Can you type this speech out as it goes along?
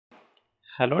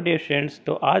Hello dear friends,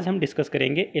 तो आज हम डिस्कस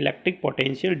करेंगे electric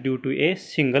potential due to a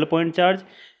single point charge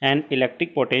and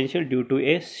electric potential due to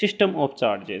A system of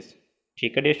charges.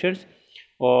 ठीक है dear friends,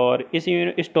 और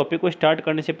इस टॉपिक को स्टार्ट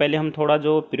करने से पहले हम थोड़ा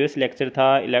जो प्रीवियस लेक्चर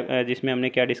था जिसमें हमने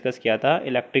क्या डिस्कस किया था,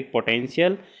 electric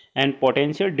potential and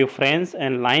potential difference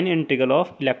and line integral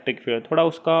of electric field, थोड़ा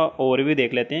उसका ओवरव्यू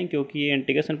देख लेते हैं क्योंकि ये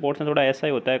इंटीग्रेशन पोर्शन थोड़ा ऐसा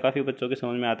ही होता है, काफ़ी बच्चों के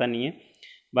समझ में आता नहीं है।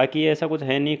 बाकी ऐसा कुछ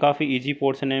है नहीं, काफ़ी इजी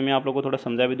पोर्शन है। मैं आप लोगों को थोड़ा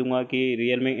समझा भी दूंगा कि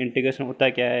रियल में इंटीग्रेशन होता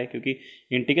क्या है, क्योंकि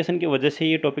इंटीग्रेशन की वजह से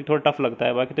ये टॉपिक थोड़ा टफ लगता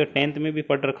है। बाकी तो 10th में भी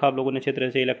पढ़ रखा आप लोगों ने अच्छी तरह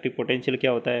से, इलेक्ट्रिक पोटेंशियल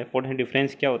क्या होता है, पोटेंशियल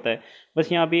डिफरेंस क्या होता है।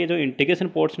 बस यहाँ पे ये जो इंटीग्रेशन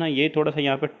पोर्शन है ये थोड़ा सा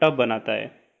यहाँ पे टफ बनाता है।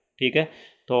 ठीक है,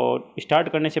 तो स्टार्ट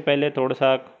करने से पहले थोड़ा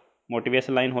सा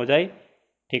मोटिवेशन लाइन हो जाए।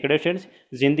 ठीक है फ्रेंड्स,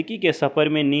 ज़िंदगी के सफ़र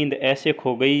में नींद ऐसे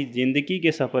खो गई, ज़िंदगी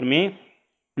के सफ़र में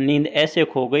नींद ऐसे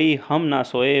खो गई, हम ना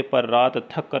सोए पर रात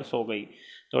थक कर सो गई।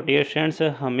 तो डियर फ्रेंड्स,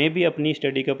 हमें भी अपनी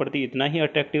स्टडी के प्रति इतना ही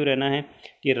अट्रैक्टिव रहना है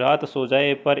कि रात सो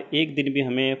जाए पर एक दिन भी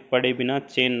हमें पढ़े बिना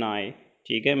चैन ना आए।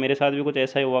 ठीक है, मेरे साथ भी कुछ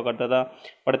ऐसा ही हुआ करता था,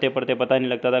 पढ़ते पढ़ते पता नहीं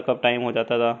लगता था कब टाइम हो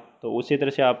जाता था। तो उसी तरह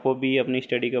से आपको भी अपनी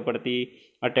स्टडी के प्रति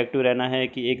अट्रैक्टिव रहना है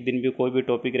कि एक दिन भी कोई भी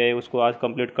टॉपिक रहे उसको आज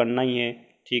कंप्लीट करना ही है।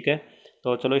 ठीक है,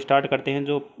 तो चलो स्टार्ट करते हैं।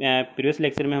 जो प्रीवियस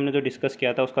लेक्चर में हमने जो डिस्कस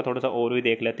किया था उसका थोड़ा सा और भी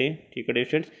देख लेते हैं। ठीक है डियर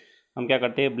फ्रेंड्स, हम क्या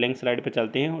करते हैं, ब्लैंक स्लाइड पे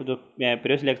चलते हैं और जो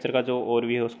प्रीवियस लेक्चर का जो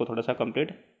ओवरव्यू है उसको थोड़ा सा कंप्लीट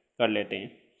कर लेते हैं।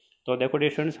 तो देखो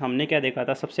डियर स्टूडेंट्स, हमने क्या देखा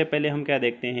था, सबसे पहले हम क्या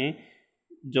देखते हैं,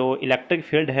 जो इलेक्ट्रिक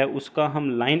फील्ड है उसका हम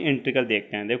लाइन इंटीग्रल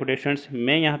देखते हैं। देखो डियर स्टूडेंट्स,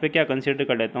 मैं यहाँ पे क्या कंसीडर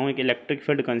कर लेता हूँ, एक इलेक्ट्रिक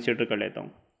फील्ड कंसीडर कर लेता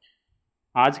हूँ।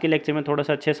 आज के लेक्चर में थोड़ा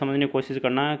सा अच्छे समझने की कोशिश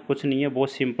करना, कुछ नहीं है,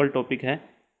 बहुत सिंपल टॉपिक है।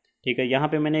 ठीक है, यहाँ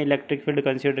पे मैंने इलेक्ट्रिक फील्ड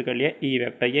कंसीडर कर लिया ई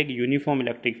वेक्टर, ये एक यूनिफॉर्म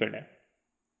इलेक्ट्रिक फील्ड है।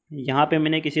 यहाँ पे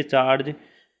मैंने किसी चार्ज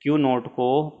क्यू नोट को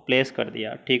प्लेस कर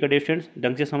दिया। ठीक है डियर स्टूडेंट्स,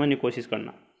 ढंग से समझने की कोशिश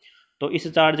करना। तो इस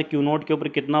चार्ज क्यू नोट के ऊपर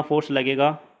कितना फोर्स लगेगा,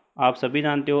 आप सभी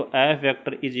जानते हो, F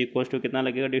vector is equal to कितना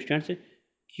लगेगा distance,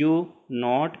 Q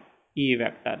not E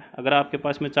vector. अगर आपके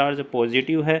पास में चार्ज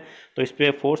पॉजिटिव है तो इस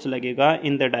पर फोर्स लगेगा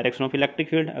in the direction of electric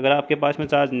field, अगर आपके पास में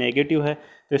चार्ज नेगेटिव है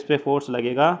तो इस पर फोर्स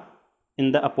लगेगा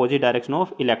in the opposite direction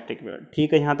of electric field.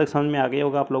 ठीक है, यहाँ तक समझ में आ गया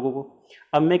होगा आप लोगों को।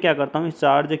 अब मैं क्या करता हूँ, इस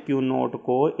चार्ज क्यू नोट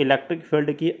को इलेक्ट्रिक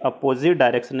फील्ड की अपोजिट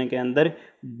डायरेक्शन के अंदर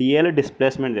डीएल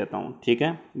डिस्प्लेसमेंट देता हूँ। ठीक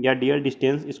है, या डीएल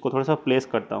डिस्टेंस इसको थोड़ा सा प्लेस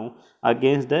करता हूँ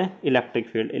against the electric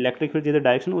field. Electric field जिधर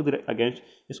डायरेक्शन उधर अगेंस्ट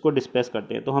इसको डिस्प्लेस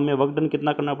करते हैं। तो हमें वर्क डन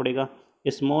कितना करना पड़ेगा,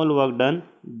 small work done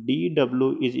D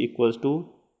W is equals to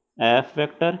F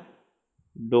vector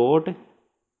dot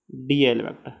D L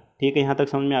vector. ठीक है, यहाँ तक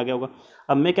समझ में आ गया होगा।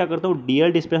 अब मैं क्या करता हूँ,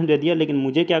 डीएल डिस्प्लेसमेंट दे दिया, लेकिन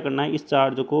मुझे क्या करना है, इस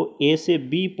चार्ज को ए से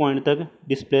बी पॉइंट तक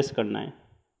डिस्प्लेस करना है।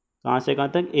 कहाँ से कहाँ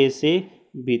तक, ए से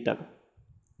बी तक।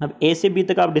 अब ए से बी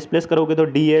तक आप डिस्प्लेस करोगे तो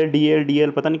डी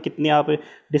एल पता नहीं कितने आप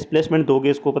डिस्प्लेसमेंट दोगे,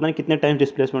 इसको पता नहीं कितने टाइम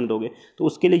डिस्प्लेसमेंट दोगे। तो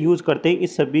उसके लिए यूज़ करते हैं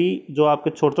इस सभी जो आपके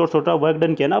छोटा वर्क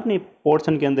डन किया ना अपने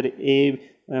पोर्शन के अंदर, ए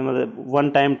मतलब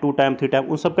 1 टाइम 2 टाइम 3 टाइम,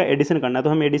 उन सब का एडिशन करना है। तो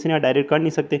हम एडिशन यहाँ डायरेक्ट कर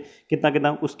नहीं सकते कितना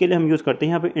कितना, उसके लिए हम यूज़ करते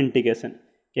हैं यहाँ पे इंटीग्रेशन।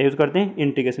 क्या यूज़ करते हैं,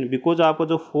 इंटीग्रेशन। बिकॉज आपका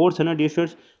जो फोर्स है ना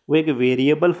डिस्टेंस, वो एक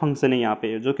वेरिएबल फंक्शन है यहाँ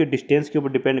पे, जो कि डिस्टेंस के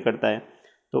ऊपर डिपेंड करता है।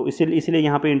 तो इसलिए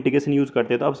यहाँ पे इंटीग्रेशन यूज़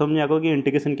करते हैं। तो अब समझ में आ गया कि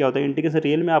इंटीग्रेशन क्या होता है। इंटीग्रेशन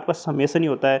रियल में आपका समेशन ही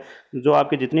होता है, जो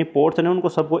आपके जितने पोर्ट्स हैं उनको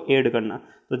सबको ऐड करना।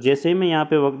 तो जैसे ही मैं यहाँ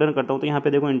पे वर्क डन करता हूँ तो यहाँ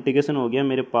पे देखो इंटीग्रेशन हो गया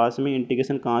मेरे पास में।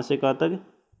 इंटीग्रेशन कहाँ से कहाँ तक,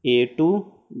 ए टू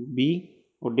बी,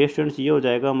 और डिस्टेंस ये हो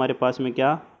जाएगा हमारे पास में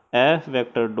क्या, F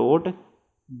vector dot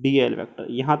D L vector.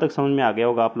 यहाँ तक समझ में आ गया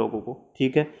होगा आप लोगों को।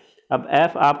 ठीक है, अब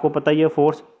एफ आपको पता ही है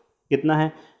फोर्स कितना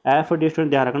है, एफ डिस्टेंस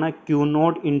ध्यान रखना Q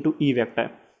not into E vector.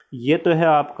 ये तो है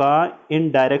आपका इन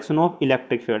डायरेक्शन ऑफ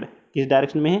इलेक्ट्रिक फील्ड, किस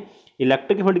डायरेक्शन में है,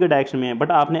 इलेक्ट्रिक फील्ड के डायरेक्शन में है,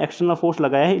 बट आपने एक्सटर्नल फोर्स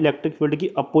लगाया है इलेक्ट्रिक फील्ड की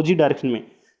अपोजिट डायरेक्शन में।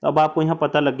 तो अब आपको यहाँ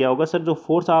पता लग गया होगा, सर जो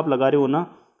फोर्स आप लगा रहे हो ना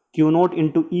Q not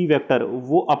into E vector,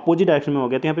 वो अपोजिट डायरेक्शन में हो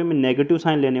गया। तो यहाँ पे मैं नेगेटिव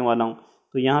साइन लेने वाला हूँ।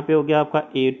 तो यहाँ पे हो गया आपका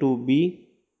ए टू बी,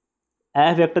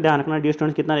 एफ वेक्टर ध्यान रखना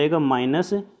डिस्टेंस कितना रहेगा,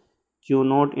 minus Q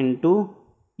not into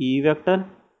E vector,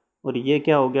 और ये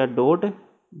क्या हो गया, डॉट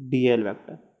डी एल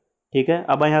वेक्टर। ठीक है,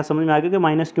 अब यहाँ समझ में आ गया कि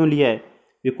माइनस क्यों लिया है,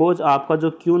 बिकॉज आपका जो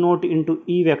Q not into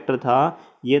E vector था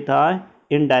ये था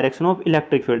इन direction of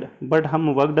electric field, but हम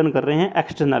वर्क डन कर रहे हैं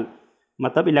एक्सटर्नल,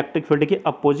 मतलब इलेक्ट्रिक फील्ड के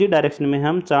अपोजिट डायरेक्शन में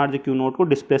हम चार्ज क्यू नॉट को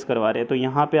डिस्प्लेस करवा रहे हैं। तो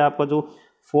यहाँ पे आपका जो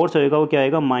फोर्स होएगा वो क्या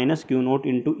आएगा, minus Q not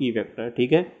into E vector.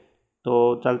 ठीक है,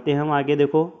 तो चलते हैं हम आगे।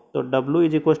 देखो तो डब्ल्यू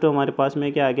इज इक्वल टू हमारे पास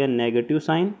में क्या आ गया, negative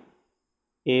sign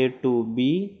A to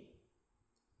be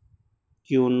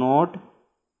Q not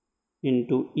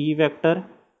into E vector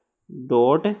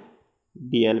dot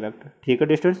D L vector. ठीक है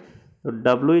डिस्टेंस, तो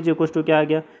डब्ल्यू इज इक्वल टू क्या आ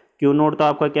गया, क्यू नॉट तो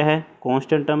आपका क्या है,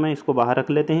 कांस्टेंट टर्म है, इसको बाहर रख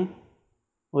लेते हैं,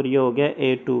 और ये हो गया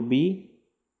ए to B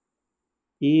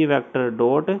E vector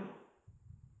dot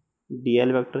D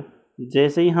L vector.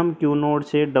 जैसे ही हम क्यू नोट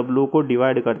से डब्लू को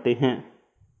डिवाइड करते हैं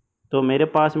तो मेरे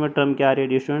पास में टर्म क्या आ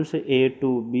रही है students, A to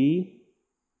be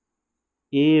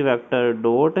A vector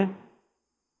dot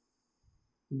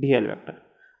D L vector.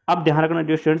 अब ध्यान रखना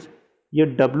स्टूडेंट्स, ये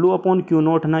डब्लू अपॉन क्यू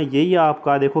नोट ना, यही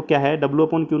आपका देखो क्या है, डब्लू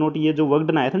अपॉन क्यू नोट, ये जो वर्क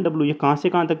डन आया था डब्लू, ये कहाँ से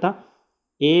कहाँ तक था,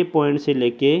 ए पॉइंट से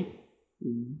लेके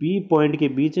बी पॉइंट के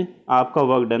बीच आपका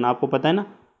वर्क डन, आपको पता है ना।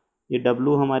 ये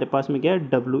डब्लू हमारे पास में क्या है,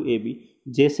 डब्लू ए बी।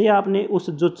 जैसे आपने उस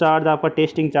जो चार्ज आपका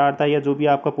टेस्टिंग चार्ज था या जो भी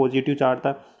आपका पॉजिटिव चार्ज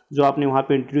था जो आपने वहाँ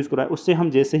पे इंट्रोड्यूस कराया, उससे हम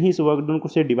जैसे ही इस वर्क डन को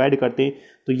से डिवाइड करते हैं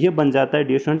तो ये बन जाता है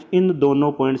डिस्टेंस इन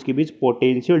दोनों पॉइंट्स के बीच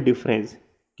पोटेंशियल डिफरेंस।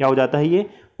 क्या हो जाता है ये,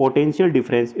 पोटेंशियल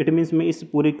डिफरेंस। इट मीन्स मैं इस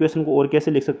पूरे इक्वेशन को और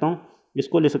कैसे लिख सकता हूँ,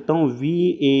 इसको लिख सकता हूँ V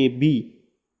A B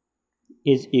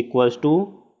is equals to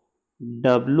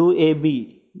W A B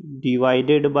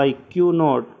divided by Q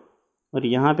not, और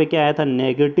यहाँ पे क्या आया था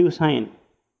negative sign,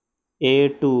 A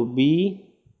to B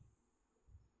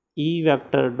E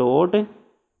vector dot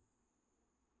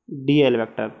D L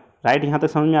vector. Right, यहाँ तक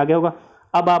समझ में आ गया होगा।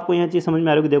 अब आपको यह चीज़ समझ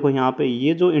में आ रही होगी, देखो यहाँ पे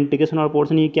ये जो इंटीग्रेशन और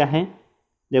पोर्शन ये क्या है,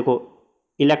 देखो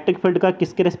इलेक्ट्रिक फील्ड का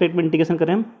किसके रेस्पेक्ट में इंटीग्रेशन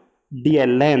करें हम, डी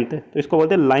एल लेंथ, तो इसको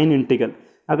बोलते हैं लाइन इंटीग्रल।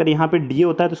 अगर यहाँ पे डी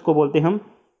होता है तो इसको बोलते हैं हम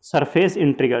सरफेस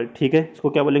इंटीग्रल, ठीक है, इसको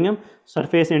क्या बोलेंगे हम,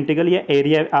 सरफेस इंटीग्रल या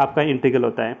एरिया आपका इंटीग्रल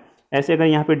होता है। ऐसे अगर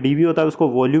यहाँ पे डीवी होता है तो उसको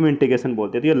वॉल्यूम इंटीग्रेशन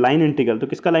बोलते हैं। तो ये लाइन इंटीग्रल, तो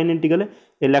किसका लाइन इंटीग्रल है,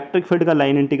 इलेक्ट्रिक फील्ड का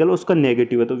लाइन इंटीग्रल, उसका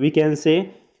नेगेटिव है, तो we can say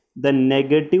the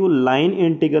negative line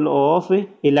integral of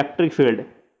electric field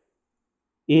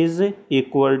is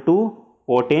equal to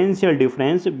potential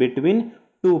difference between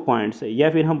two points. या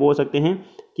फिर हम बोल सकते हैं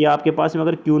कि आपके पास में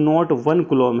अगर क्यू नॉट 1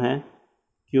 कूलम है,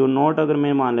 क्यू नॉट अगर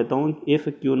मैं मान लेता हूँ if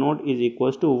Q not is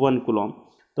equals to 1 coulomb,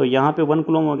 तो यहाँ पे 1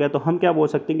 कूलम हो गया, तो हम क्या बोल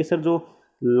सकते हैं कि सर जो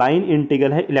लाइन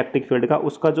इंटीग्रल है इलेक्ट्रिक फील्ड का,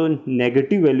 उसका जो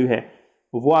नेगेटिव वैल्यू है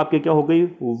वो आपके क्या हो गई,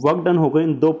 वर्क डन हो गई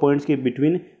इन दो पॉइंट्स के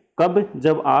बिटवीन। कब,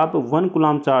 जब आप 1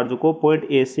 कूलम चार्ज को पॉइंट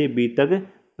ए से बी तक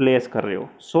प्लेस कर रहे हो।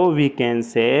 So we can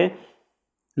say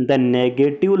the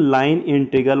negative line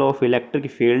integral of electric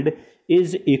field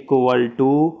is equal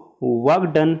to work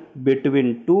done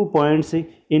between two points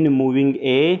in moving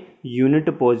a unit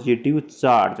positive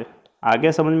charge. आ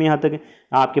गया समझ में यहाँ तक।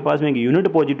 आपके पास में एक यूनिट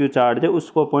पॉजिटिव चार्ज है,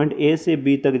 उसको पॉइंट ए से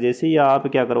बी तक जैसे ही आप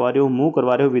क्या करवा रहे हो, मूव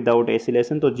करवा रहे हो विदाउट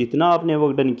एसिलेशन, तो जितना आपने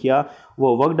वर्क डन किया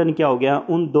वो वर्क डन क्या हो गया,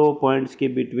 उन दो पॉइंट्स के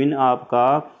बिटवीन आपका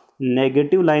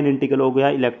नेगेटिव लाइन इंटीग्रल हो गया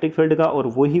इलेक्ट्रिक फील्ड का, और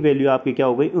वही वैल्यू आपकी क्या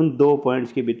हो गई, उन दो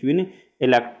पॉइंट्स के बिटवीन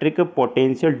इलेक्ट्रिक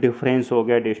पोटेंशियल डिफरेंस हो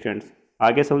गया डिस्टेंस।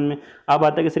 आगे समझ में। अब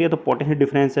आता है कि सर ये तो पोटेंशियल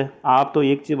डिफरेंस है, आप तो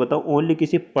एक चीज़ बताओ, ओनली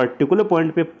किसी पर्टिकुलर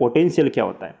पॉइंट पे पोटेंशियल क्या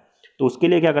होता है। तो उसके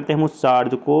लिए क्या करते हैं, हम उस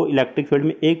चार्ज को इलेक्ट्रिक फील्ड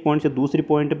में एक पॉइंट से दूसरी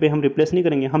पॉइंट पे हम रिप्लेस नहीं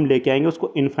करेंगे, हम लेके आएंगे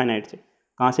उसको इनफाइनाइट से।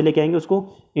 कहाँ से लेके आएंगे उसको,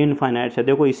 इनफाइनाइट से।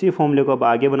 देखो इसी फॉर्मूले को अब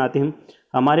आगे बनाते हैं हम।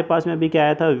 हमारे पास में अभी क्या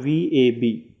आया था, वी ए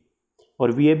बी,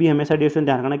 और वी ए बी हमेशा डिस्टेंस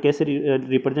ध्यान रखना कैसे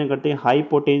रिप्रेजेंट करते हैं, high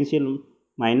potential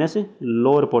minus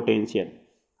lower potential.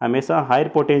 हमेशा हायर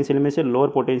पोटेंशियल में से लोअर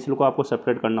पोटेंशियल को आपको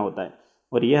सेपरेट करना होता है।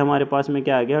 और ये हमारे पास में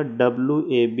क्या आ गया, W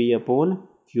A B upon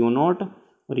Q not,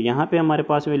 और यहाँ पे हमारे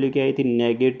पास में लिखी आई थी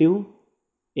negative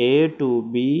A to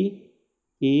B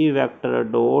E vector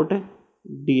dot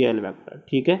D L vector.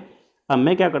 ठीक है, अब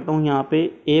मैं क्या करता हूँ, यहाँ पे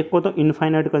ए को तो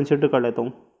इनफाइनाइट कंसिडर कर लेता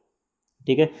हूँ,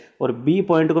 ठीक है, और बी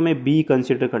पॉइंट को मैं बी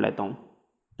कंसिडर कर लेता हूँ,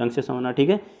 ढंग से समझना, ठीक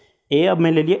है। ए अब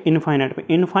मैं ले लिया इनफाइनाइट में,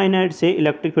 इनफाइनाइट से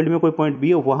इलेक्ट्रिक फील्ड में कोई पॉइंट बी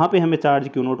है, वहाँ पे हमें चार्ज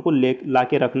क्यू नोट को ला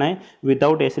के रखना है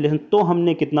विदाउट एसिलेशन। तो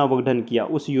हमने कितना वर्क डन किया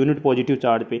उस यूनिट पॉजिटिव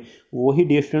चार्ज पे, वही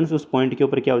डिस्टेंस उस पॉइंट के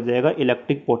ऊपर क्या हो जाएगा,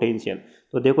 इलेक्ट्रिक पोटेंशियल।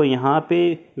 तो देखो यहाँ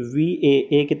पे वी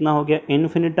ए कितना हो गया,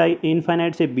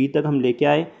 इनफाइनाइट से बी तक हम लेके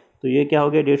आए, तो ये क्या हो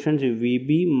गया distance we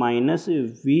B minus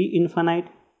we infinite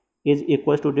is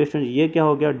equal to distance, ये क्या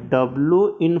हो गया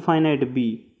डब्ल्यू इनफाइनाइट बी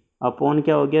अपॉन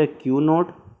क्या हो गया क्यू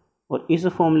नोट, और इस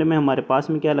फॉर्मूले में हमारे पास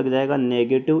में क्या लग जाएगा,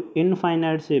 नेगेटिव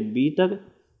इनफाइनाइट से बी तक,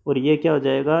 और ये क्या हो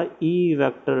जाएगा E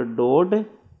vector dot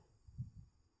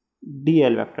D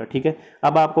L vector. ठीक है,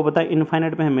 अब आपको पता है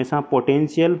इनफाइनाइट में हमेशा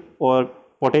पोटेंशियल और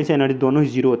पोटेंशियल एनर्जी दोनों ही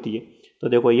जीरो होती है। तो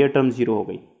देखो ये टर्म जीरो हो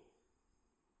गई,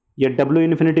 ये डब्ल्यू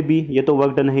इन्फिनिटी बी, ये तो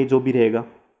वर्क डन है जो भी रहेगा।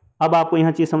 अब आपको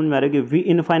यहाँ चीज़ समझ में आ रहा है कि we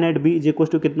infinite B is equal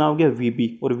to कितना हो गया, वी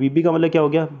बी, और वी बी का मतलब क्या हो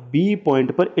गया, बी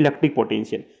पॉइंट पर इलेक्ट्रिक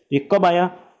पोटेंशियल। ये कब आया,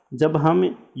 जब हम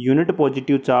unit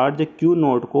positive charge Q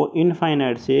note को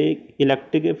इनफाइनाइट से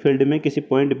इलेक्ट्रिक फील्ड में किसी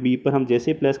पॉइंट बी पर हम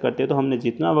जैसे प्लेस करते हैं, तो हमने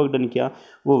जितना वर्क डन किया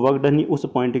वो वर्क डन ही उस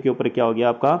पॉइंट के ऊपर क्या हो गया,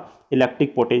 आपका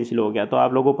इलेक्ट्रिक पोटेंशियल हो गया। तो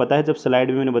आप लोगों को पता है, जब स्लाइड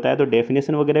में मैंने बताया तो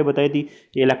डेफिनेशन वगैरह बताई थी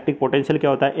कि इलेक्ट्रिक पोटेंशियल क्या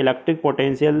होता है। Electric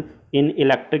potential in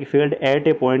electric field at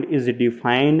A point is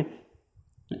defined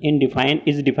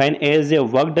as a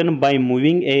work done by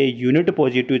moving a unit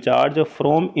positive charge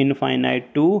from infinite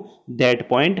to that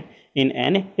point in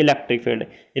an electric field.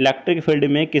 Electric field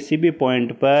में किसी भी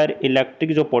point पर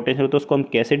electric जो potential होता है उसको हम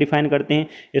कैसे डिफाइन करते हैं,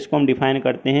 इसको हम डिफाइन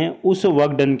करते हैं उस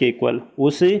वर्क डन के इक्वल,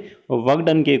 उस वर्क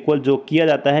डन के इक्वल जो किया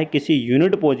जाता है किसी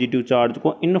यूनिट पॉजिटिव चार्ज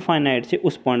को इनफाइनाइट से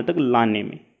उस पॉइंट तक लाने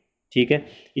में। ठीक है,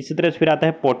 इसी तरह से फिर आता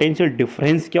है पोटेंशियल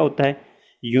डिफरेंस। क्या होता है,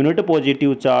 यूनिट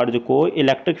पॉजिटिव चार्ज को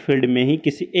इलेक्ट्रिक फील्ड में ही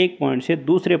किसी एक पॉइंट से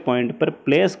दूसरे पॉइंट पर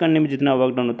प्लेस करने में जितना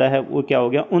वर्क डन होता है वो क्या हो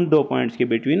गया, उन दो पॉइंट्स के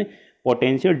बिटवीन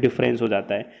पोटेंशियल डिफरेंस हो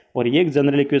जाता है। और ये एक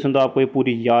जनरल इक्वेशन तो आपको ये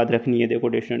पूरी याद रखनी है। देखो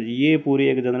स्टूडेंट, ये पूरी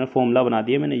एक जनरल फॉर्मूला बना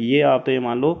दिया मैंने, ये आप तो ये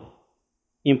मान लो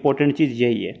इंपॉर्टेंट चीज़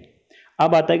यही है।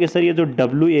 अब आता है कि सर ये जो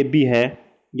WAB है,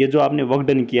 ये जो आपने वर्क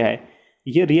डन किया है,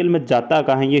 ये रियल में जाता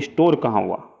कहाँ है, ये स्टोर कहाँ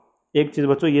हुआ। एक चीज़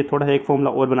बच्चों, ये थोड़ा सा एक फॉर्मूला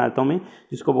और बना देता हूँ मैं,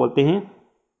 जिसको बोलते हैं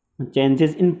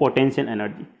चेंजेस इन पोटेंशियल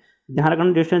एनर्जी। ध्यान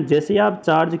रखना स्टूडेंट, जैसे आप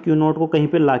चार्ज Q0 को कहीं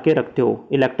पे लाके रखते हो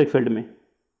इलेक्ट्रिक फील्ड में,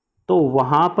 तो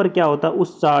वहाँ पर क्या होता है,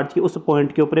 उस चार्ज की उस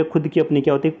पॉइंट के ऊपर खुद की अपनी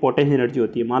क्या होती है, पोटेंशियल एनर्जी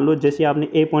होती है। मान लो जैसे आपने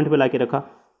A पॉइंट पे लाके रखा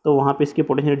तो वहाँ पे इसकी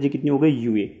पोटेंशियल एनर्जी कितनी हो गई,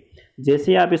 UA।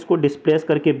 जैसे आप इसको डिस्प्लेस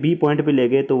करके B पॉइंट पे ले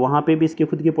गए तो वहाँ पे भी इसकी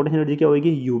खुद की पोटेंशियल एनर्जी क्या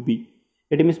होगी, UB।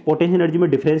 It means potential energy में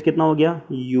डिफरेंस कितना हो गया,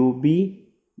 UB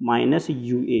माइनस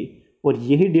UA। और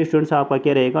यही डिस्टेंस आपका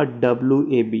क्या रहेगा,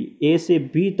 WAB। A से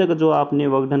B तक जो आपने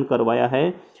वर्क डन करवाया है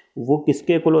वो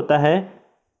किसके इक्वल होता है,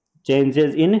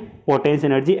 changes in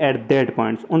potential energy at that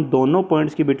points. उन दोनों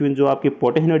पॉइंट्स के बिटवीन जो आपकी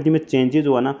पोटेंशियल एनर्जी में चेंजेस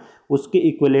हुआ ना, उसके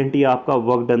इक्विवेलेंट ही आपका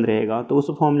वर्क डन रहेगा। तो उस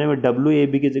फॉर्मूले में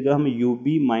WAB की जगह हम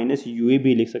UB माइनस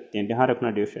UAB लिख सकते हैं। ध्यान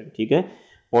रखना डिस्टेंस, ठीक है।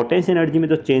 पोटेंशियल एनर्जी में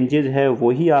जो चेंजेस है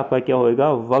वही आपका क्या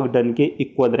होगा, वर्क डन के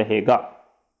इक्वल रहेगा।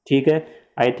 ठीक है,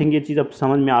 आई थिंक ये चीज़ अब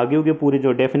समझ में आ गई होगी। पूरी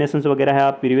जो डेफिनेशंस वगैरह है,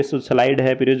 आप प्रीवियस स्लाइड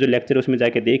है, प्रीवियस जो लेक्चर है उसमें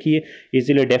जाके देखिए,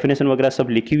 इसीलिए डेफिनेशन वगैरह सब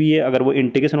लिखी हुई है। अगर वो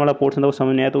इंटीग्रेशन वाला पोर्शन था वो समझ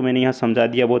नहीं आया तो मैंने यहाँ समझा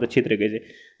दिया बहुत अच्छी तरीके से।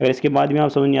 अगर इसके बाद भी आप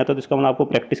समझ नहीं आता तो इसका मतलब आपको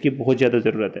प्रैक्टिस की बहुत ज़्यादा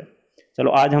ज़रूरत है।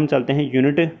 चलो आज हम चलते हैं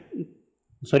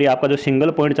आपका जो सिंगल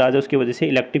पॉइंट चार्ज है उसकी वजह से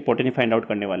इलेक्ट्रिक पोटेंशियल फाइंड आउट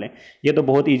करने वाले हैं। ये तो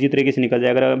बहुत इजी तरीके से निकल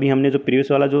जाएगा। अगर अभी हमने जो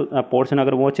प्रीवियस वाला जो पोर्शन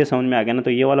अगर वो अच्छे समझ में आ गया ना,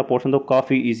 तो ये वाला पोर्शन तो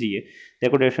काफ़ी इजी है।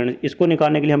 देखो स्टूडेंट्स, इसको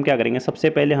निकालने के लिए हम क्या करेंगे, सबसे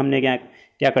पहले हमने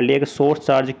क्या कर लिया, एक सोर्स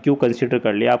चार्ज Q कंसिडर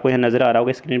कर लिया। आपको यहाँ नजर आ रहा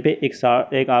होगा स्क्रीन पे,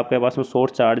 एक आपके पास में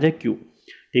सोर्स चार्ज है Q,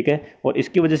 ठीक है। और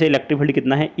इसकी वजह से इलेक्ट्रिक फील्ड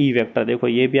कितना है, E वेक्टर। देखो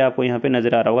ये भी आपको यहाँ पे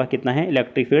नजर आ रहा होगा कितना है,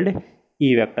 इलेक्ट्रिक फील्ड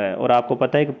E वेक्टर है। और आपको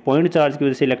पता है कि पॉइंट चार्ज की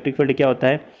वजह से इलेक्ट्रिक फील्ड क्या होता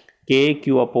है,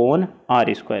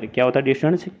 KQ/R²। क्या होता है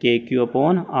डिस्टेंस,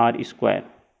 KQ/R²।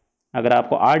 अगर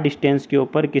आपको R डिस्टेंस के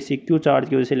ऊपर किसी Q चार्ज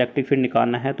की वजह से इलेक्ट्रिक फील्ड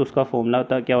निकालना है तो उसका फॉर्मूला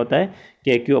क्या होता है,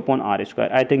 KQ/R²।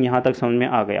 आई थिंक यहाँ तक समझ में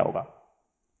आ गया होगा।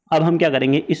 अब हम क्या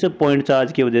करेंगे, इस पॉइंट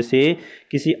चार्ज की वजह से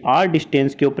किसी R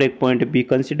डिस्टेंस के ऊपर एक पॉइंट B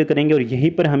कंसिडर करेंगे और यहीं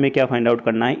पर हमें क्या फाइंड आउट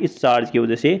करना है, इस चार्ज की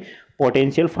वजह से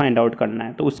पोटेंशियल फाइंड आउट करना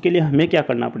है। तो उसके लिए हमें क्या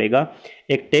करना पड़ेगा,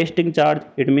 एक टेस्टिंग चार्ज,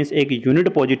 इट मीन्स एक यूनिट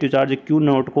पॉजिटिव चार्ज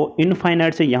Q0 को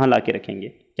इनफाइनाइट से यहाँ ला के रखेंगे।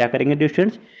 क्या करेंगे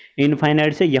डिस्टेंस,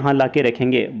 इनफाइनाइट से यहाँ ला के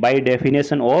रखेंगे by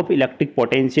definition of electric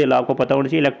potential. आपको पता होना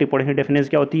चाहिए इलेक्ट्रिक पोटेंशियल डेफिनेशन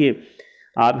क्या होती है।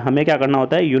 आप हमें क्या करना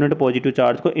होता है, यूनिट पॉजिटिव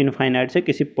चार्ज को इनफाइनाइट से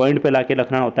किसी पॉइंट पे लाके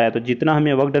रखना होता है। तो जितना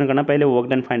हमें वर्क डन करना, पहले वर्क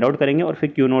डन फाइंड आउट करेंगे और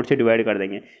फिर Q0 से डिवाइड कर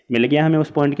देंगे। मिल गया हमें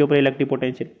उस पॉइंट के ऊपर इलेक्ट्रिक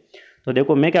पोटेंशियल। तो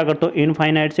देखो मैं क्या करता हूँ,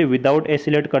 इनफाइनाइट से विदाउट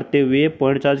एसिलेट करते हुए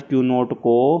पॉइंट चार्ज Q0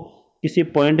 को किसी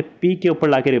पॉइंट P के ऊपर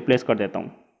लाके रिप्लेस कर देता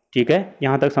हूँ। ठीक है,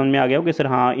 यहाँ तक समझ में आ गया हो कि सर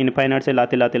हाँ, इनफाइनाइट से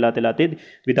लाते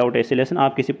विदाउट एसिलेशन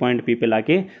आप किसी पॉइंट P पे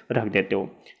लाके रख देते हो।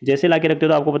 जैसे लाके रखते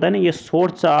हो तो आपको पता है ना, ये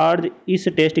सोर्स चार्ज इस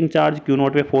टेस्टिंग चार्ज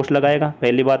Q0 पे फोर्स लगाएगा।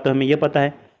 पहली बात तो हमें ये पता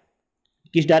है,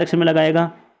 किस डायरेक्शन में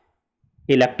लगाएगा,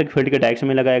 इलेक्ट्रिक फील्ड के डायरेक्शन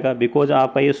में लगाएगा। बिकॉज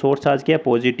आपका ये सोर्स चार्ज क्या है,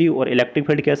 पॉजिटिव, और इलेक्ट्रिक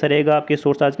फील्ड कैसा रहेगा आपके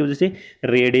सोर्स चार्ज की वजह से,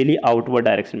 रेडियली आउटवर्ड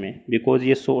डायरेक्शन में। बिकॉज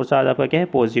ये सोर्स चार्ज आपका क्या है,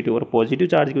 पॉजिटिव, और पॉजिटिव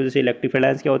चार्ज की वजह से इलेक्ट्रिक फील्ड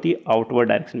लाइंस क्या होती है, आउटवर्ड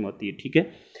डायरेक्शन में होती है। ठीक है,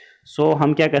 सो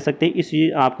हम क्या कह सकते हैं, इस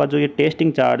आपका जो ये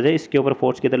टेस्टिंग चार्ज है इसके ऊपर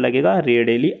फोर्स किधर लगेगा,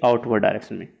 रेडियली आउटवर्ड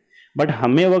डायरेक्शन में। बट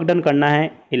हमें वर्क डन करना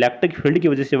है, इलेक्ट्रिक फील्ड की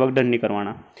वजह से वर्क डन नहीं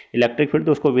करवाना। इलेक्ट्रिक फील्ड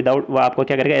तो उसको विदाउट, वो आपको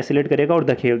क्या करेगा, एसिलेट करेगा और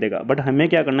धकेल देगा। बट हमें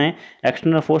क्या करना है,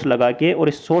 एक्सटर्नल फोर्स लगा के और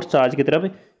इस सोर्स चार्ज की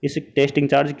तरफ इस टेस्टिंग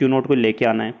चार्ज Q0 को लेके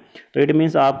आना है। तो इट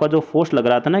मीन्स आपका जो फोर्स लग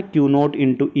रहा था ना Q0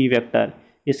 इंटू E वेक्टर,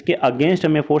 इसके अगेंस्ट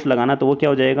हमें फोर्स लगाना, तो वो क्या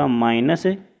हो जाएगा, minus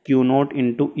Q0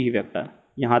 into E vector.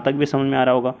 यहाँ तक भी समझ में आ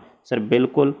रहा होगा सर,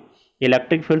 बिल्कुल।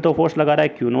 इलेक्ट्रिक फील्ड तो फोर्स लगा रहा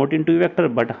है Q0 into E vector,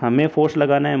 but हमें फोर्स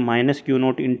लगाना है minus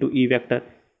Q0 into E vector.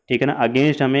 ठीक है ना,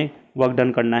 अगेंस्ट हमें वर्क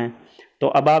डन करना है। तो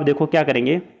अब आप देखो क्या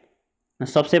करेंगे,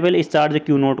 सबसे पहले इस चार्ज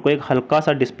Q0 को एक हल्का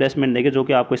सा डिस्प्लेसमेंट देंगे, जो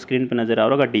कि आपको स्क्रीन पर नजर आ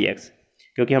रहा होगा, dx।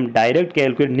 क्योंकि हम डायरेक्ट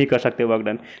कैलकुलेट नहीं कर सकते वर्क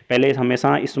डन, पहले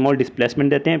हमेशा स्मॉल डिस्प्लेसमेंट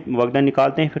देते हैं, वर्क डन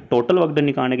निकालते हैं, फिर टोटल वर्क डन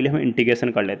निकालने के लिए हम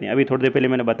इंटीग्रेशन कर लेते हैं। अभी थोड़ी देर पहले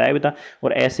मैंने बताया भी था,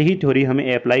 और ऐसे ही थ्योरी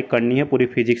हमें अप्लाई करनी है पूरी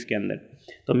फिजिक्स के अंदर।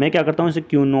 तो मैं क्या करता हूँ, इस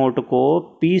Q0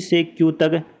 को P से Q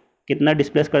तक कितना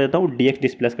डिस्प्लेस कर देता हूँ, dx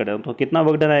डिस्प्लेस कर देता हूँ, तो कितना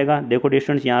वर्क डन आएगा। देखो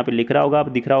डिस्टेंस यहाँ पे लिख रहा होगा,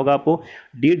 दिख रहा होगा आपको,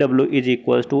 dw is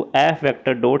equal to F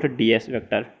vector dot ds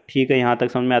vector. ठीक है, यहाँ तक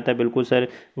समझ में आता है बिल्कुल sir.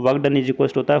 Work done is equal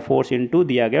to होता है फोर्स इंटू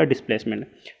दिया गया डिस्प्लेसमेंट।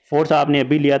 फोर्स आपने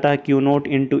अभी लिया था Q note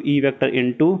into E vector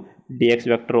into dx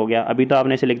vector हो गया। अभी तो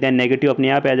आपने इसे लिख दिया नेगेटिव, अपने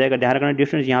आप आ जाएगा। ध्यान रखना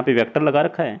डिस्टेंस यहाँ पे वेक्टर लगा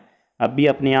रखा है, अभी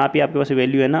अपने आप ही आपके पास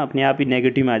वैल्यू है ना, अपने आप ही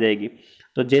नेगेटिव में आ जाएगी।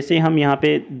 तो जैसे हम यहाँ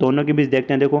पे दोनों के बीच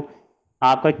देखते हैं, देखो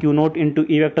आपका Q note into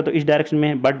E vector तो इस डायरेक्शन में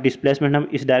है, बट डिस्प्लेसमेंट हम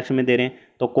इस डायरेक्शन में दे रहे हैं,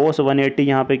 तो कोस 180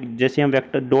 यहाँ पे जैसे हम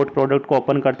वेक्टर डॉट प्रोडक्ट को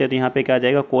ओपन करते हैं तो यहाँ पे क्या आ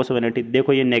जाएगा, कोस 180।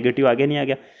 देखो ये नेगेटिव आ गया, नहीं आ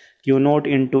गया, Q note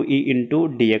into E into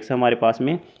D x हमारे पास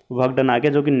में वर्क डन आ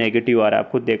गया, जो कि नेगेटिव आ रहा है,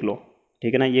 आप खुद देख लो।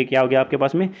 ठीक है ना, ये क्या हो गया आपके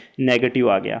पास में, नेगेटिव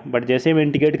आ गया। बट जैसे हम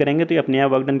इंटीग्रेट करेंगे तो ये अपने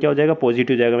आप वर्क डन क्या हो जाएगा,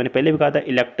 पॉजिटिव हो जाएगा। मैंने पहले भी कहा था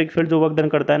इलेक्ट्रिक फील्ड जो वर्क डन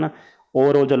करता है ना,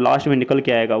 और वो जो लास्ट में निकल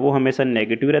के आएगा वो हमेशा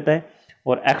नेगेटिव रहता है,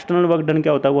 और एक्सटर्नल वर्क डन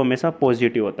क्या होता है, वो हमेशा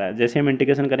पॉजिटिव होता है। जैसे हम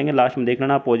इंटीग्रेशन करेंगे लास्ट में देख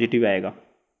लेना पॉजिटिव आएगा।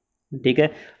 ठीक है,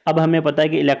 अब हमें पता है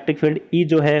कि इलेक्ट्रिक फील्ड ई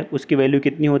जो है उसकी वैल्यू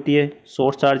कितनी होती है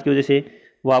सोर्स चार्ज की वजह से,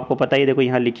 वो आपको पता ही, देखो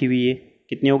यहाँ लिखी हुई है,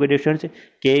 कितनी हो गई डिस्टेंस,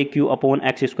 के Q upon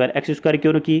x square. X square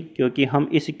क्यों रखी, क्योंकि हम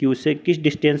इस क्यू से किस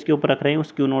डिस्टेंस के ऊपर रख रहे हैं,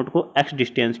 उस क्यू नोट को एक्स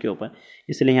डिस्टेंस के ऊपर,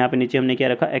 इसलिए यहाँ पे नीचे हमने क्या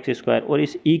रखा, एक्स स्क्वायर। और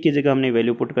इस ई की जगह हमने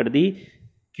वैल्यू पुट कर दी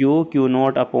क्यू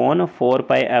नोट अपॉन 4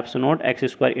 पाई apps naught x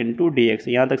square into D x.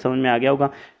 यहाँ तक समझ में आ गया होगा।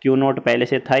 क्यू नोट पहले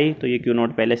से था ही, तो ये क्यू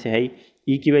नोट पहले से है ही,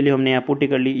 ई की वैल्यू हमने यहाँ पुट ही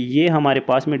कर ली। ये हमारे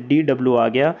पास में डी डब्ल्यू आ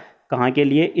गया, कहाँ के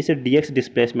लिए, इस डी एक्स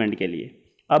डिस्प्लेसमेंट के लिए।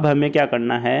 अब हमें क्या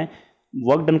करना है,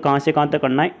 वर्क डन कहाँ से कहाँ तक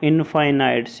करना है,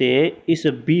 इनफाइनाइट से इस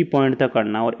बी पॉइंट तक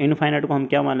करना है। और इनफाइनाइट को हम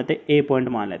क्या मान लेते हैं, ए पॉइंट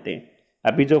मान लेते हैं।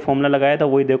 अभी जो फॉर्मूला लगाया था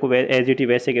वही देखो एज इट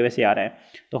वैसे के वैसे आ रहा है।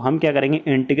 तो हम क्या करेंगे,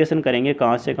 इंटीग्रेशन करेंगे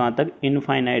कहाँ से कहाँ तक,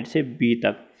 इनफाइनाइट से बी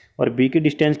तक। और बी की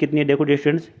डिस्टेंस कितनी है, देखो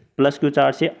डिस्टेंस प्लस क्यू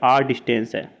चार्ज से आर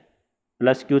डिस्टेंस है,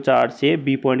 प्लस क्यू चार्ज से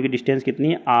बी पॉइंट की डिस्टेंस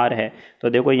कितनी है, आर है। तो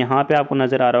देखो यहाँ पे आपको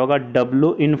नजर आ रहा होगा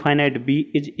W infinite B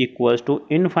is equals to,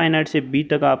 infinite से बी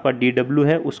तक आपका डी डब्ल्यू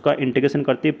है, उसका इंटीग्रेशन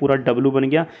करते ही पूरा डब्ल्यू बन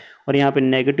गया। और यहाँ पे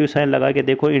नेगेटिव साइन लगा के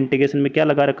देखो इंटीग्रेशन में क्या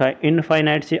लगा रखा है,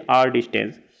 इनफाइनाइट से आर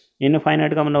डिस्टेंस।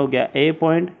 इनफाइनाइट का मतलब हो गया ए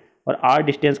पॉइंट और आर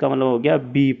डिस्टेंस का मतलब हो गया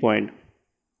बी पॉइंट।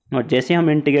 और जैसे हम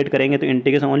इंटीग्रेट करेंगे तो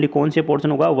इंटीग्रेशन ओनली कौन से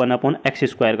पोर्शन होगा, 1 अपॉन एक्स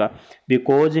स्क्वायर का,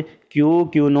 because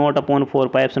Q naught upon 4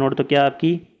 pi epsilon note तो क्या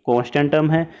आपकी कांस्टेंट टर्म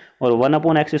है, और 1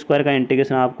 अपॉन एक्स स्क्वायर का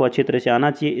इंटीग्रेशन आपको अच्छी तरह से आना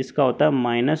चाहिए। इसका होता है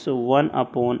 -1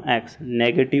 upon x,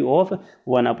 negative of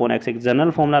 1 upon x. एक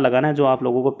जनरल फॉर्मूला लगाना है जो आप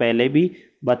लोगों को पहले भी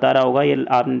बता रहा होगा, ये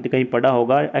आपने कहीं पढ़ा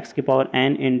होगा। एक्स की power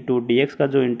n into D x का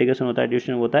जो इंटीग्रेशन होता है,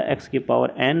 डिविजन होता है एक्स की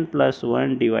power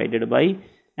n+1 divided by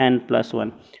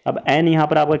n+1। अब n यहाँ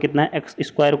पर आपका कितना है, एक्स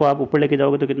स्क्वायर को आप ऊपर लेके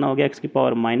जाओगे तो कितना हो गया, एक्स की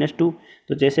पावर -2।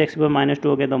 तो जैसे एक्स की पावर -2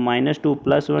 हो गया तो -2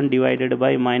 + 1 डिवाइडेड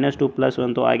बाई -2 +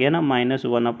 1 तो आ गया ना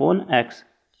 -1 अपॉन एक्स।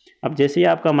 अब जैसे ही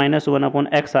आपका -1 अपॉन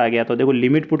एक्स आ गया तो देखो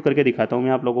लिमिट पुट करके दिखाता हूँ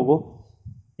मैं आप लोगों को,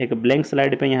 एक ब्लैंक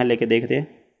स्लाइड पे यहाँ लेके देखते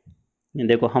हैं।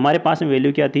 देखो हमारे पास में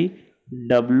वैल्यू क्या थी,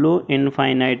 W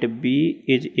infinite B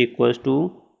is equals to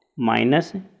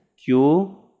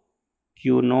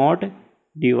 -Q note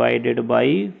divided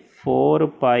by 4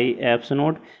 pi apps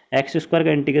note. X square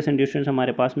का इंटीग्रेशन डिस्टेंस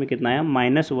हमारे पास में कितना है,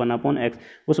 -1 अपॉन एक्स।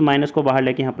 उस माइनस को बाहर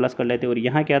लेके यहाँ प्लस कर लेते हैं, और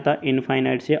यहाँ क्या था,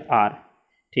 इनफाइनाइट से आर।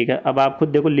 ठीक है, अब आप खुद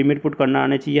देखो लिमिट पुट करना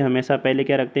आना चाहिए हमेशा। पहले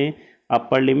क्या रखते हैं,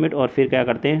 अपर लिमिट, और फिर क्या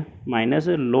करते हैं, माइनस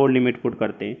लोअर लिमिट पुट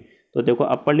करते हैं। तो देखो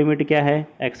अपर लिमिट क्या है,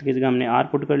 एक्स की जगह हमने आर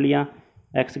पुट कर लिया,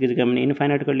 एक्स की जगह हमने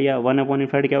इनफाइनाइट कर लिया, 1 अपॉन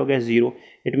इनफाइनाइट क्या हो गया, 0।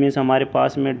 इट मीन्स हमारे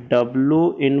पास में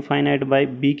डब्ल्यू इनफाइनाइट बाई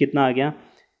बी कितना आ गया,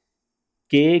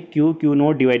 के Q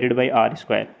note divided by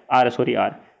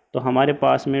are. तो हमारे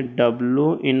पास में W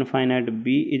infinite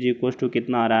B is equal to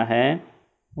कितना आ रहा है,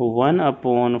 1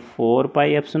 upon 4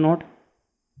 pi apps note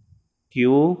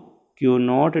Q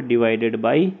note divided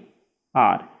by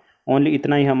are. Only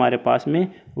इतना ही हमारे पास में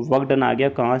वर्क डन आ गया,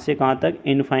 कहाँ से कहाँ तक,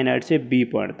 इनफाइनाइट से बी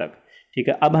पॉइंट तक। ठीक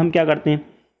है, अब हम क्या करते हैं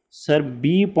सर,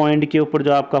 बी पॉइंट के ऊपर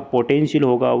जो आपका पोटेंशियल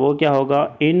होगा वो क्या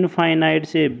होगा, इनफाइनाइट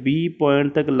से बी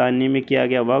पॉइंट तक लाने में किया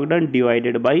गया work done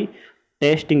divided by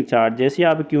testing charge. जैसे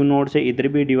आप क्यू नोट से इधर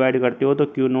भी डिवाइड करते हो तो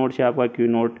क्यू नोट से आपका क्यू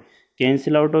नोट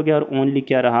कैंसिल आउट हो गया, और ओनली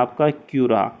क्या रहा आपका, क्यू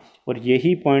रहा। और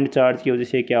यही पॉइंट चार्ज की वजह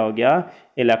से क्या हो गया,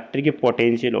 इलेक्ट्रिक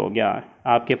पोटेंशियल हो गया।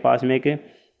 आपके पास में एक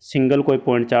सिंगल कोई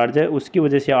पॉइंट चार्ज है, उसकी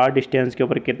वजह से आर डिस्टेंस के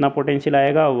ऊपर कितना पोटेंशियल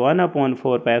आएगा, 1 upon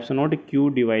 4 pi epsilon note Q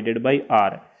divided by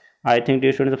are. I think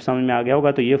student सब समझ में आ गया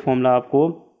होगा। तो ये फॉर्मूला आपको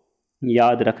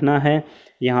याद रखना है।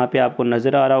 यहाँ पे आपको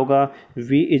नज़र आ रहा होगा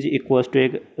v इज इक्वल्स टू,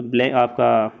 एक ब्लैंक आपका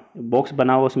बॉक्स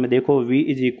बना हुआ, उसमें देखो v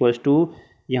इज इक्वल्स टू,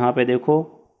 यहाँ पे देखो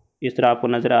इस तरह आपको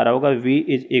नज़र आ रहा होगा, v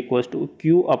is equals to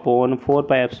q upon 4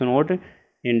 pi epsilon note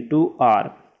into are.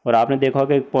 और आपने देखा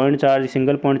होगा एक point charge,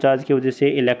 single point charge की वजह से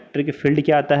इलेक्ट्रिक फील्ड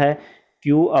क्या आता है,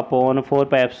 Q upon 4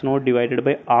 pi epsilon divided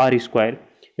by are square.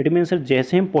 It mean sir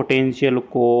जैसे हम पोटेंशियल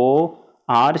को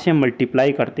R से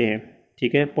मल्टीप्लाई करते हैं,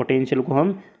 ठीक है, पोटेंशियल को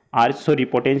हम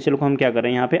पोटेंशियल को हम क्या कर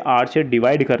रहे हैं यहाँ पे R से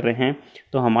डिवाइड कर रहे हैं,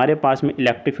 तो हमारे पास में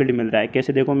इलेक्ट्रिक फील्ड मिल रहा है।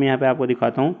 कैसे, देखो मैं यहाँ पे आपको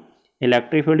दिखाता हूँ।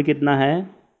 इलेक्ट्रिक फील्ड कितना है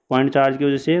पॉइंट चार्ज की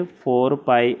वजह से 4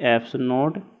 pi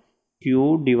epsilon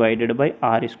Q divided by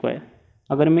are square.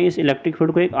 अगर मैं इस इलेक्ट्रिक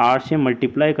फील्ड को एक R से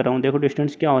मल्टीप्लाई कर रहा हूँ, देखो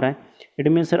डिस्टेंस क्या हो रहा है। इट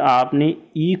मीन सर आपने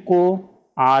E को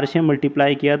R से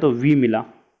मल्टीप्लाई किया तो V मिला,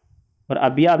 और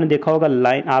अभी आपने देखा होगा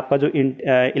लाइन आपका जो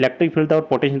इलेक्ट्रिक फील्ड था और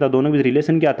पोटेंशियल था, दोनों के बीच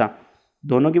रिलेशन क्या था,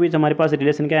 दोनों के बीच हमारे पास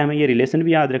रिलेशन क्या है, हमें ये रिलेशन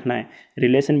भी याद रखना है।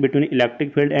 Relation between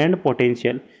electric field and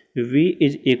potential, V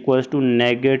is equals to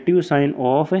negative sign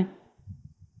of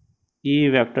E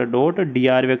vector dot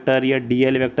dr vector या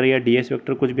dl वेक्टर या ds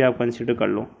वेक्टर, कुछ भी आप कंसिडर कर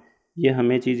लो, ये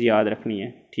हमें चीज़ याद रखनी है,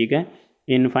 ठीक है।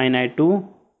 इनफाइनाइट टू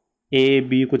A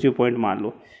B कुछ भी पॉइंट मान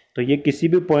लो, तो ये किसी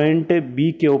भी पॉइंट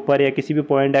B के ऊपर या किसी भी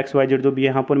पॉइंट x y z जो भी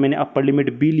यहाँ पर मैंने अपर लिमिट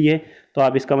B ली है, तो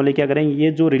आप इसका मतलब क्या करेंगे,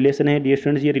 ये जो रिलेशन है डियर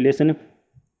स्टूडेंट्स, ये रिलेशन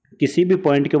किसी भी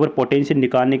पॉइंट के ऊपर पोटेंशियल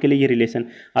निकालने के लिए ये रिलेशन,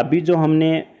 अभी जो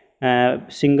हमने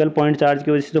सिंगल पॉइंट चार्ज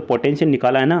की वजह से जो पोटेंशियल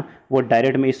निकाला है ना, वो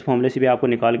डायरेक्ट मैं इस फॉर्मूले से भी आपको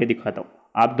निकाल के दिखाता हूँ।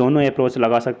 आप दोनों अप्रोच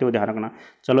लगा सकते हो, ध्यान रखना।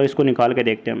 चलो इसको निकाल के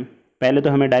देखते हैं हम। पहले तो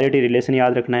हमें डायरेक्ट रिलेशन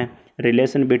याद रखना है,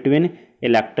 relation between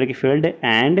electric field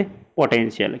and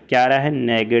potential क्या रहा है,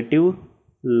 negative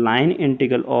line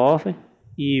integral of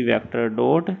E vector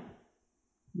dot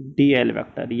dl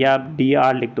vector, या आप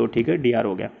dr लिख दो, ठीक है, dr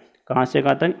हो गया। कहाँ से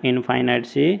कहाँ तक, इनफाइनाइट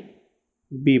से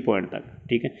B पॉइंट तक,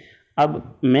 ठीक है।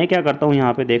 अब मैं क्या करता हूँ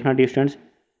यहाँ पे देखना डिस्टेंस,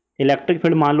 इलेक्ट्रिक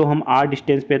फील्ड मान लो हम r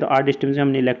डिस्टेंस पे, तो r डिस्टेंस से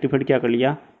हमने इलेक्ट्रिक फील्ड क्या कर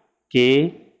लिया, K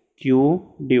Q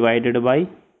divided by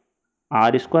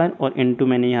are square, और इनटू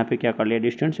मैंने यहाँ पे क्या कर लिया,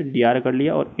 डिस्टेंस dr कर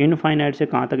लिया, और इनफाइनाइट से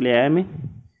कहाँ तक ले आया मैं,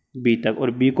 B तक,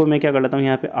 और B को मैं क्या कर लेता हूँ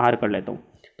यहाँ पे r कर लेता हूँ।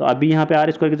 तो अभी यहाँ पे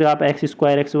आर स्क्वायर की जगह आप एक्स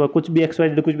स्क्वायर एक्स कुछ भी एक्स वाई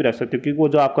कुछ भी रख सकते हो, क्योंकि वो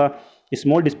जो आपका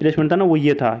स्मॉल डिस्प्लेसमेंट था ना, वो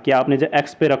ये था कि आपने जब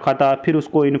एक्स पे रखा था फिर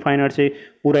उसको इनफाइनाइट से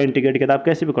पूरा इंटीग्रेट किया था, आप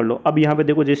कैसे भी कर लो। अब यहाँ पे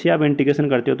देखो जैसे आप इंटीग्रेशन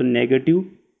करते हो तो नेगेटिव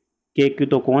के क्यू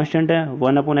तो कॉन्स्टेंट है,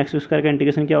 1/x स्क्वायर का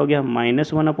इंटीग्रेशन क्या हो गया,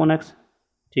 -1/x,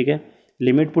 ठीक है।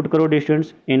 लिमिट पुट करो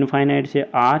डिस्टेंस इनफाइनाइट से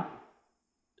r,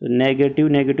 तो नेगेटिव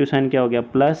नेगेटिव साइन क्या हो गया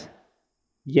प्लस,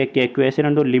 ये के क्यू ऐसे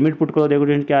रन दो, लिमिट पुट करो, देखो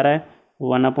डिस्टेंस क्या आ रहा है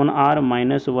 1/r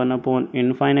माइनस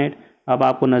 1/इनफाइनाइट। अब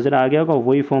आपको नज़र आ गया होगा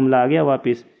वही फॉर्मूला आ गया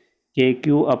वापस, के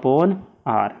क्यू अपॉन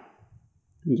आर,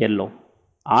 ये लो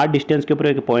r डिस्टेंस के ऊपर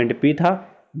एक पॉइंट P था,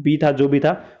 B था, जो भी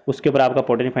था उसके ऊपर आपका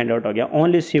पोटेंशियल फाइंड आउट हो गया।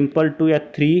 ओनली सिंपल 2 या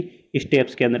 3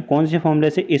 स्टेप्स के अंदर, कौन से फॉर्मूले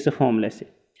से, इस फॉर्मूले से।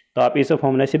 तो आप इस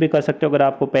फॉर्मूले से भी कर सकते हो, अगर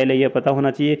आपको पहले ये पता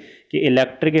होना चाहिए कि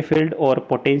इलेक्ट्रिक फील्ड और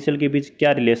पोटेंशियल के बीच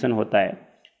क्या रिलेशन होता है।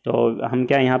 तो हम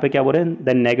क्या यहाँ पे क्या बोल रहे हैं, the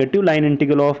negative line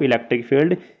integral of electric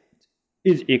field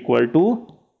is equal to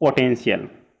potential,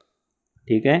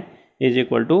 ठीक है, इज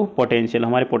इक्वल टू पोटेंशियल,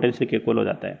 हमारे पोटेंशियल के इक्वल हो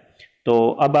जाता है। तो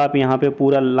अब आप यहाँ पे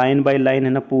पूरा लाइन बाय लाइन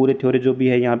है ना, पूरे थ्योरी जो भी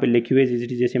है यहाँ पे लिखी हुई है,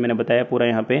 जैसे मैंने बताया पूरा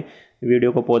यहाँ पे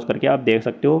वीडियो को पॉज करके आप देख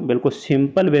सकते हो, बिल्कुल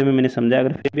सिंपल वे में मैंने समझाया।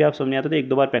 अगर फिर भी आप समझ नहीं आता तो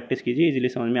 1-2 बार प्रैक्टिस कीजिए, इजीली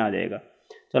समझ में आ जाएगा।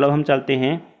 चलो अब हम चलते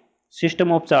हैं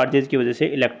सिस्टम ऑफ चार्जेस की वजह से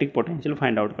इलेक्ट्रिक पोटेंशियल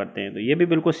फाइंड आउट करते हैं। तो ये भी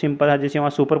बिल्कुल सिंपल है, जैसे वहाँ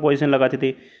सुपर पोजिशन लगाती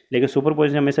थी, लेकिन सुपर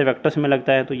पोजिशन हमेशा वेक्टर्स में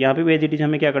लगता है, तो यहाँ पे भी एज इट इज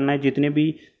हमें क्या करना है, जितने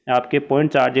भी आपके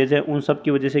पॉइंट चार्जेस हैं उन सब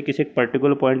की वजह से किसी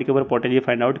पर्टिकुलर पॉइंट के ऊपर पोटेंशियल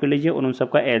फाइंड आउट कर लीजिए और उन सब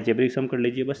का अलजेब्रिक सम कर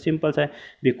लीजिए, बस सिंपल सा है।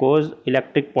 Because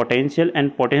electric potential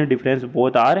and potential difference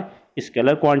both are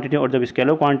scalar quantity, और जब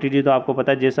स्केलर क्वांटिटी तो आपको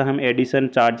पता है जैसा हम एडिशन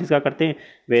चार्जेस का करते हैं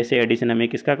वैसे एडिशन हमें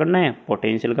किसका करना है,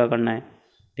 पोटेंशियल का करना है,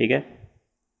 ठीक है।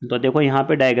 तो देखो यहाँ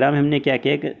पे डायग्राम हमने क्या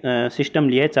किया, एक सिस्टम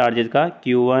लिया है चार्जेस का,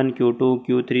 Q1 Q2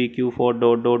 Q3 Q4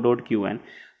 dot dot dot Qn,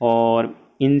 और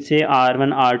इनसे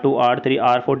R1 R2 R3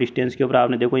 R4 distance के ऊपर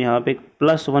आपने देखो यहाँ पे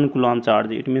 +1 कूलॉम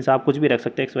चार्ज, इट मीन्स आप कुछ भी रख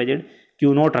सकते हैं, XYZ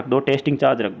Q0 रख दो, टेस्टिंग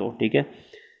चार्ज रख दो, ठीक है।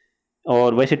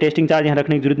 और वैसे टेस्टिंग चार्ज यहाँ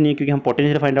रखने की जरूरत नहीं है, क्योंकि हम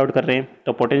पोटेंशियल फाइंड आउट कर रहे हैं,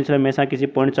 तो पोटेंशियल हमेशा किसी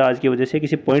पॉइंट चार्ज की वजह से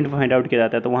किसी पॉइंट पर फाइंड आउट किया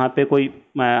जाता है, तो वहाँ पे कोई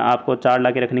आपको चार्ज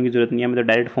ला के रखने की जरूरत नहीं है, हमें तो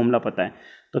डायरेक्ट फॉर्मूला पता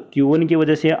है। तो Q1 की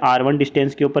वजह से R1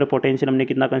 डिस्टेंस के ऊपर पोटेंशियल हमने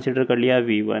कितना कंसिडर कर लिया,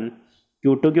 V1।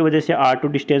 Q2 की वजह से R2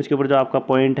 डिस्टेंस के ऊपर जो आपका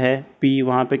पॉइंट है P,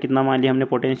 वहाँ पे कितना मान लिया हमने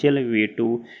पोटेंशियल, V2।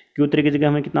 Q3 की जगह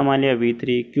हमने कितना मान लिया,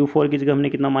 V3। Q4 की जगह हमने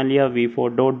कितना मान लिया, V4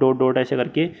 डॉट डॉट डॉट ऐसे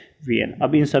करके Vn।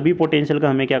 अब इन सभी पोटेंशियल का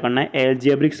हमें क्या करना है,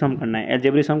 अलजेब्रिक सम करना है।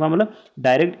 अलजेब्रिक सम का मतलब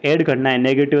डायरेक्ट ऐड करना है,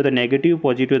 नेगेटिव तो नेगेटिव,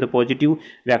 पॉजिटिव तो पॉजिटिव,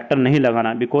 वेक्टर नहीं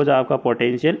लगाना, बिकॉज आपका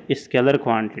पोटेंशियल स्केलर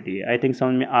क्वान्टिटी है। आई थिंक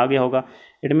समझ में आ गया होगा।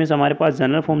 इट मीन्स हमारे पास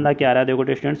जनरल फॉर्मूला क्या आ रहा है, देखो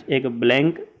स्टूडेंट्स एक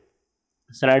ब्लैंक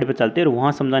स्लाइड पे चलते हैं और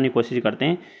वहाँ समझाने की कोशिश करते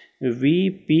हैं।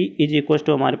 Vp इज इक्वल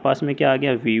टू हमारे पास में क्या आ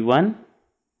गया, V1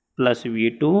 plus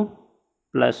V2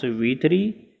 plus V3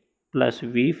 plus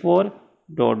V4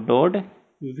 dot dot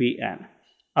Vn।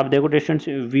 अब देखो डिस्टेंस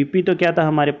Vp तो क्या था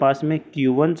हमारे पास में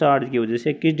Q1 चार्ज की वजह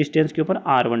से, किस डिस्टेंस के ऊपर,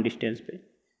 R1 डिस्टेंस पे।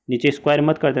 नीचे स्क्वायर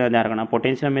मत कर देना, ध्यान रखना,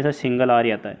 पोटेंशियल हमेशा सिंगल R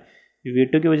ही आता है।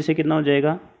 V2 की वजह से कितना हो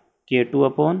जाएगा,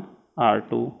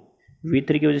 K2/R2।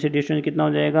 V3 की वजह से डिस्टेंस कितना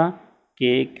हो जाएगा,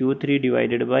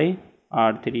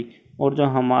 KQ3/R3। और जो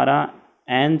हमारा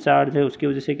N चार्ज है उसकी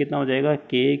वजह से कितना हो जाएगा,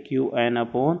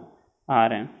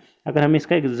 KQN/Rn। अगर हम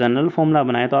इसका एक जनरल फॉर्मूला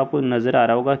बनाएं तो आपको नज़र आ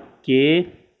रहा होगा K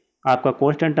आपका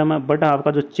कांस्टेंट टर्म है, बट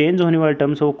आपका जो चेंज होने वाली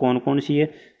टर्म्स है वो कौन कौन सी है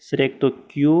सर, एक तो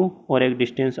Q और एक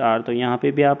डिस्टेंस R। तो यहाँ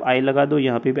पे भी आप I लगा दो,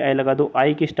 यहाँ पे भी I लगा दो।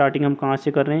 I की स्टार्टिंग हम कहाँ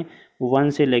से कर रहे हैं, 1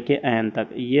 से लेके N तक।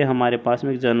 ये हमारे पास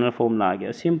में एक जनरल फॉर्मूला आ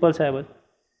गया, सिंपल सा है बस।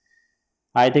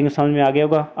 आई थिंक समझ में आ गया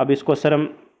होगा। अब इसको सर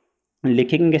हम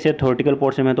लिखेंगे कैसे थ्योरेटिकल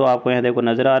पोर्शन में, तो आपको यहाँ देखो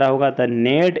नजर आ रहा होगा, the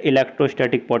net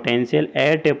electrostatic potential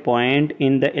at A point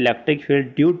in the electric field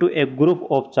due to A group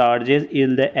of charges is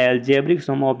the algebraic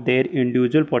sum of their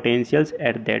individual potentials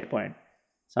at that point.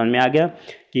 समझ में आ गया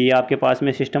कि आपके पास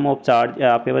में सिस्टम ऑफ चार्ज,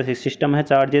 आपके पास एक system है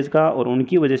charges का, और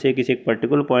उनकी वजह से किसी एक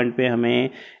पर्टिकुलर पॉइंट पे हमें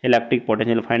इलेक्ट्रिक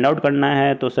पोटेंशियल फाइंड आउट करना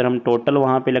है। तो सर हम टोटल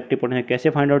वहाँ पे इलेक्ट्रिक पोटेंशियल कैसे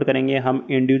फाइंड आउट करेंगे, हम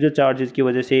इंडिविजुअल चार्जेस की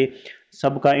वजह से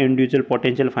सबका इंडिविजुअल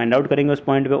पोटेंशियल फाइंड आउट करेंगे उस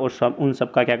पॉइंट पे, और सब उन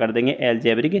सबका क्या कर देंगे,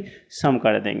 एल्जेब्रिक सम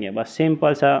कर देंगे। बस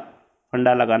सिंपल सा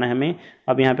फंडा लगाना है हमें।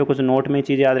 अब यहाँ पे कुछ नोट में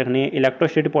चीज़ें याद रखनी है।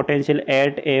 Electrostatic potential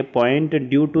at A point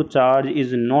due to charge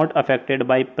is not affected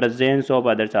by presence of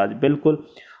other charge. बिल्कुल,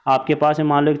 आपके पास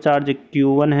मान लो एक चार्ज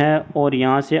Q1 है और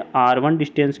यहाँ से R1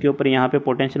 डिस्टेंस के ऊपर यहाँ पे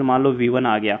पोटेंशियल मान लो V1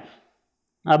 आ गया।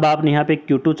 अब आपने यहाँ पे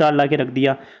Q2 चार्ज ला के रख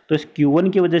दिया, तो इस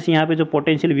Q1 की वजह से यहाँ पे जो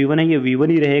पोटेंशियल V1 है ये V1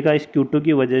 ही रहेगा। इस Q2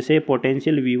 की वजह से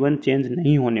पोटेंशियल V1 चेंज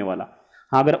नहीं होने वाला।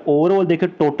 हाँ, अगर ओवरऑल देखें,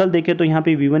 टोटल देखें, तो यहाँ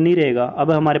पे V1 नहीं रहेगा।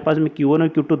 अब हमारे पास में Q1 और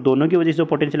Q2 दोनों की वजह से जो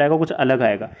पोटेंशियल आएगा कुछ अलग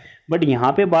आएगा, बट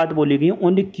यहाँ पे बात बोली गई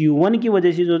ओनली Q1 की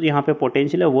वजह से जो यहाँ पे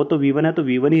पोटेंशियल है वो तो V1 है, तो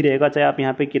V1 ही रहेगा, चाहे आप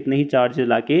यहाँ पे कितने ही चार्जेस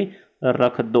ला के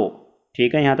रख दो।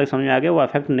 ठीक है, यहाँ तक समझ में आ गया, वो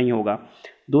अफेक्ट नहीं होगा।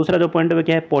 दूसरा जो पॉइंट है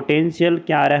क्या है, पोटेंशियल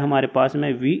क्या आ रहा है हमारे पास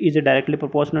में, V is directly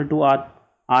proportional to R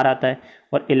आता है,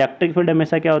 और इलेक्ट्रिक फील्ड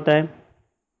हमेशा क्या होता है,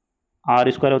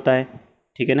 R² होता है।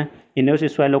 ठीक है ना, इनवर्स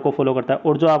स्क्वायर लॉ को फॉलो करता है।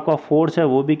 और जो आपका फोर्स है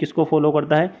वो भी किसको फॉलो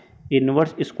करता है,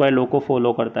 इनवर्स स्क्वायर लॉ को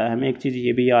फॉलो करता है। हमें एक चीज़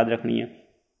ये भी याद रखनी है।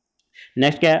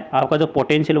 नेक्स्ट क्या है, आपका जो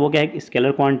पोटेंशियल वो क्या है,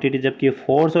 स्केलर क्वांटिटी, जबकि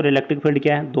फोर्स और इलेक्ट्रिक फील्ड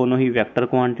क्या है, दोनों ही वेक्टर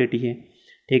क्वांटिटी है।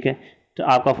 ठीक है, तो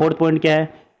आपका फोर्थ पॉइंट क्या है,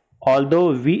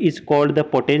 although V is called the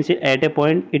potential at a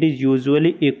point, it is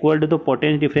usually equal to the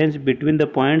potential difference between the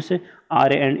points R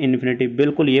and infinity।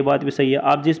 बिल्कुल ये बात भी सही है।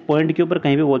 आप जिस पॉइंट के ऊपर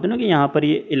कहीं भी बोलते हो ना कि यहाँ पर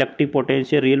ये इलेक्ट्रिक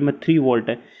पोटेंशियल रियल में 3 वोल्ट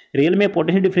है, रियल में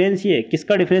पोटेंशियल डिफरेंस ये है,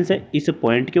 किसका डिफरेंस है, इस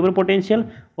पॉइंट के ऊपर पोटेंशियल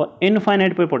और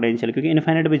इनफाइनाइट पर पोटेंशियल, क्योंकि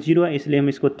इनफाइनाइट पर 0 है इसलिए हम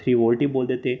इसको 3 वोल्ट ही बोल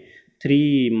देते हैं।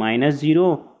 3 -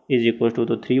 0 इज इक्वल टू,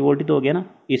 तो 3 वोल्ट ही तो हो गया ना,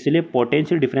 इसलिए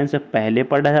पोटेंशियल डिफरेंस पहले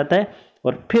पढ़ा जाता है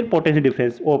और फिर पोटेंशियल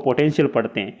डिफरेंस और पोटेंशियल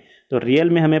पढ़ते हैं। तो रियल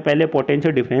में हमें पहले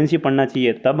पोटेंशियल डिफरेंस ही पढ़ना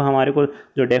चाहिए, तब हमारे को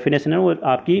जो डेफिनेशन है वो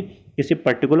आपकी किसी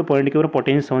पर्टिकुलर पॉइंट के ऊपर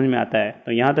पोटेंशियल समझ में आता है।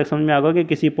 तो यहाँ तक समझ में आ गया कि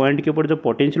किसी पॉइंट के ऊपर जो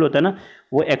पोटेंशियल होता है ना,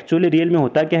 वो एक्चुअली रियल में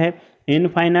होता क्या है,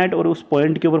 इनफाइनाइट और उस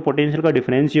पॉइंट के ऊपर पोटेंशियल का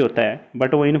डिफरेंस ही होता है,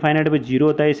 बट वो इनफाइनाइट पे 0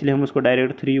 होता है, इसलिए हम उसको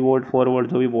डायरेक्ट 3 वोल्ट 4 वोल्ट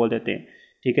जो भी बोल देते हैं।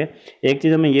 ठीक है, एक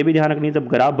चीज़ हमें ये भी ध्यान रखनी है, जब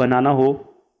ग्राफ बनाना हो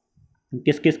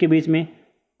किस किस के बीच में,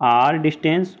 R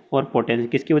डिस्टेंस और पोटेंशियल,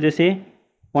 किसकी वजह से,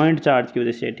 पॉइंट चार्ज की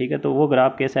वजह से। ठीक है, तो वो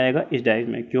ग्राफ कैसा आएगा, इस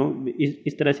डायरेक्शन में, क्यों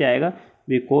इस तरह से आएगा,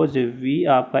 बिकॉज V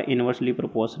आपका इन्वर्सली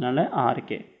प्रोपोर्शनल है R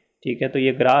के। ठीक है, तो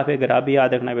ये ग्राफ है, ग्राफ भी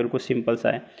याद रखना, बिल्कुल सिंपल सा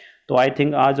है। तो आई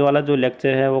थिंक आज वाला जो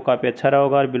लेक्चर है वो काफ़ी अच्छा रहा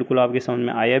होगा और बिल्कुल आपके समझ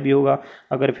में आया भी होगा।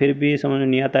 अगर फिर भी समझ में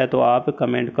नहीं आता है तो आप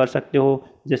कमेंट कर सकते हो।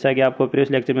 जैसा कि आपको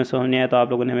प्रीवियस लेक्चर में समझ नहीं आया तो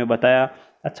आप लोगों ने हमें बताया,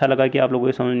 अच्छा लगा कि आप लोगों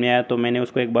को समझ में आया, तो मैंने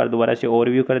उसको एक बार दोबारा से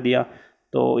ओवरव्यू कर दिया।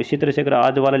 तो इसी तरह से अगर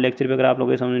आज वाला लेक्चर भी अगर आप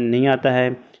लोगों को समझ में नहीं आता है,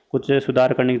 कुछ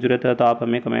सुधार करने की ज़रूरत है, तो आप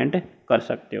हमें कमेंट कर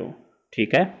सकते हो।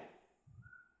 ठीक है।